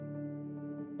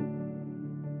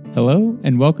Hello,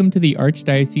 and welcome to the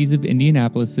Archdiocese of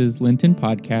Indianapolis's Lenten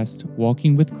podcast,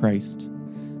 Walking with Christ,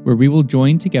 where we will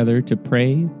join together to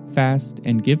pray, fast,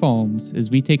 and give alms as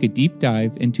we take a deep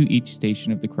dive into each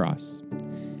station of the cross.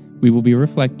 We will be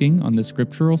reflecting on the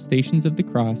scriptural stations of the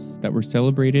cross that were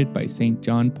celebrated by St.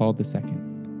 John Paul II.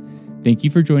 Thank you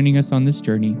for joining us on this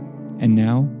journey, and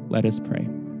now let us pray.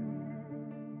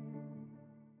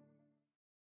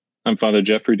 I'm Father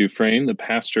Jeffrey Dufresne, the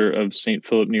pastor of St.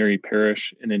 Philip Neri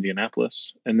Parish in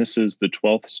Indianapolis, and this is the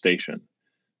 12th station.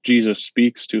 Jesus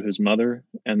speaks to his mother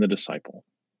and the disciple.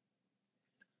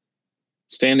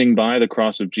 Standing by the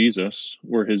cross of Jesus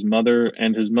were his mother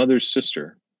and his mother's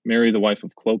sister, Mary the wife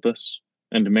of Clopas,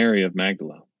 and Mary of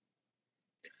Magdala.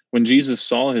 When Jesus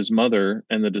saw his mother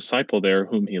and the disciple there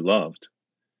whom he loved,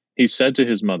 he said to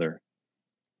his mother,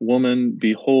 "Woman,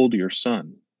 behold your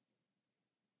son."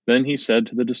 Then he said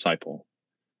to the disciple,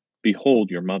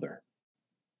 "Behold your mother."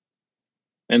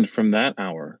 And from that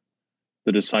hour,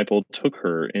 the disciple took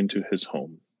her into his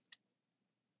home.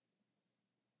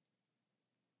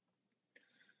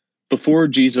 Before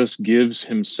Jesus gives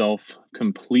himself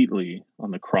completely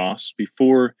on the cross,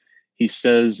 before he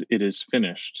says it is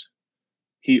finished,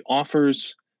 he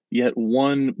offers yet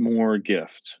one more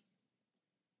gift,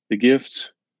 the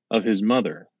gift of his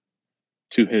mother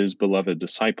to his beloved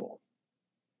disciple.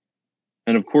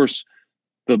 And of course,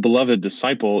 the beloved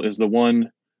disciple is the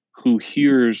one who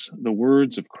hears the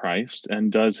words of Christ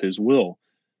and does his will.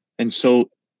 And so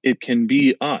it can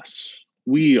be us.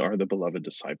 We are the beloved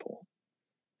disciple.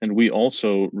 And we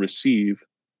also receive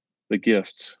the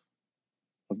gift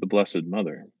of the Blessed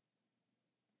Mother.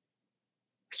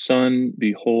 Son,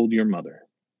 behold your mother.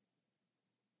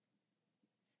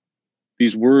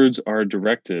 These words are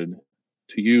directed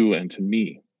to you and to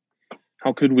me.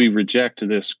 How could we reject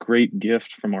this great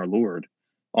gift from our Lord,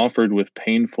 offered with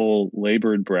painful,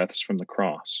 labored breaths from the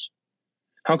cross?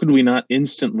 How could we not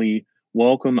instantly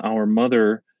welcome our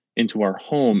mother into our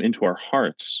home, into our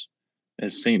hearts,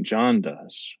 as St. John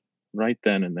does, right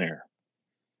then and there?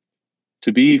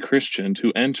 To be Christian,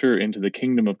 to enter into the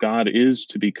kingdom of God, is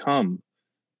to become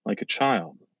like a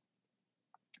child.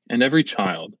 And every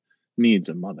child needs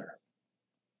a mother.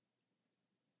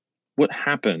 What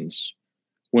happens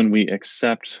when we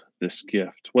accept this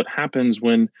gift? What happens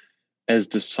when, as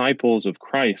disciples of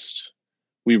Christ,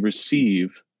 we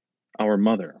receive our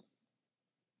mother?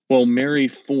 Well, Mary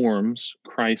forms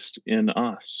Christ in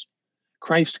us.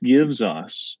 Christ gives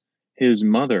us his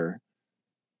mother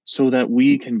so that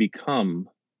we can become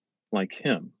like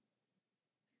him.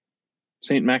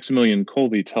 St. Maximilian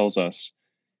Kolbe tells us,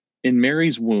 "In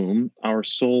Mary's womb, our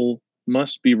soul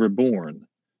must be reborn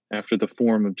after the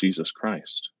form of Jesus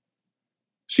Christ.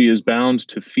 She is bound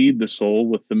to feed the soul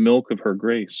with the milk of her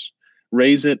grace,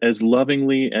 raise it as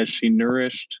lovingly as she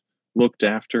nourished, looked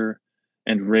after,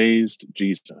 and raised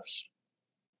Jesus.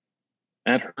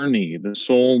 At her knee, the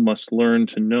soul must learn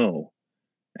to know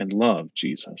and love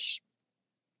Jesus."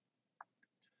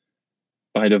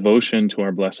 By devotion to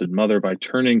our Blessed Mother, by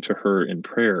turning to her in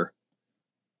prayer,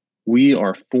 we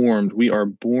are formed, we are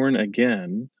born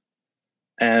again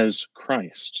as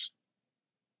Christ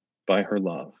by her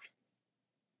love.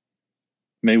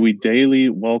 May we daily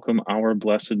welcome our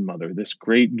Blessed Mother, this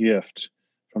great gift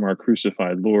from our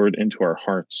crucified Lord, into our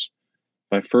hearts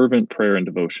by fervent prayer and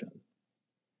devotion,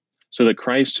 so that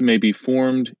Christ may be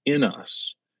formed in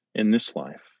us in this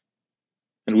life,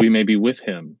 and we may be with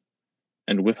him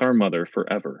and with our mother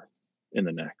forever in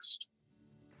the next.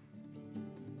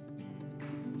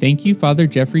 Thank you, Father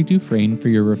Jeffrey Dufresne, for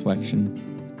your reflection.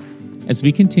 As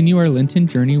we continue our Lenten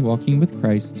journey walking with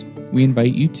Christ, we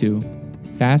invite you to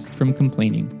fast from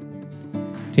complaining.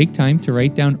 Take time to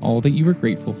write down all that you are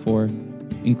grateful for,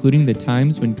 including the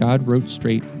times when God wrote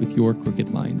straight with your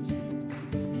crooked lines.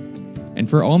 And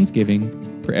for almsgiving,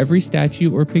 for every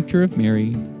statue or picture of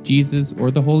Mary, Jesus,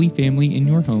 or the Holy Family in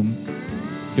your home,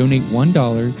 donate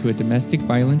 $1 to a domestic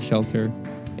violence shelter,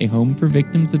 a home for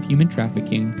victims of human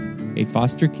trafficking, a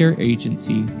foster care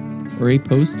agency, or a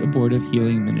post-abortive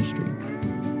healing ministry.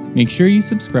 Make sure you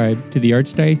subscribe to the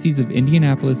Archdiocese of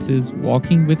Indianapolis's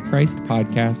Walking with Christ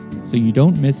podcast so you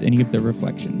don't miss any of the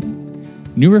reflections.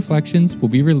 New reflections will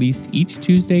be released each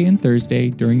Tuesday and Thursday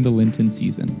during the Lenten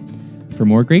season. For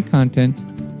more great content,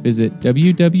 visit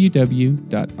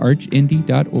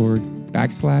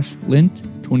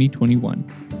www.archindy.org/Lent2021.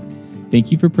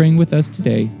 Thank you for praying with us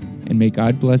today, and may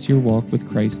God bless your walk with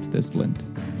Christ this Lent.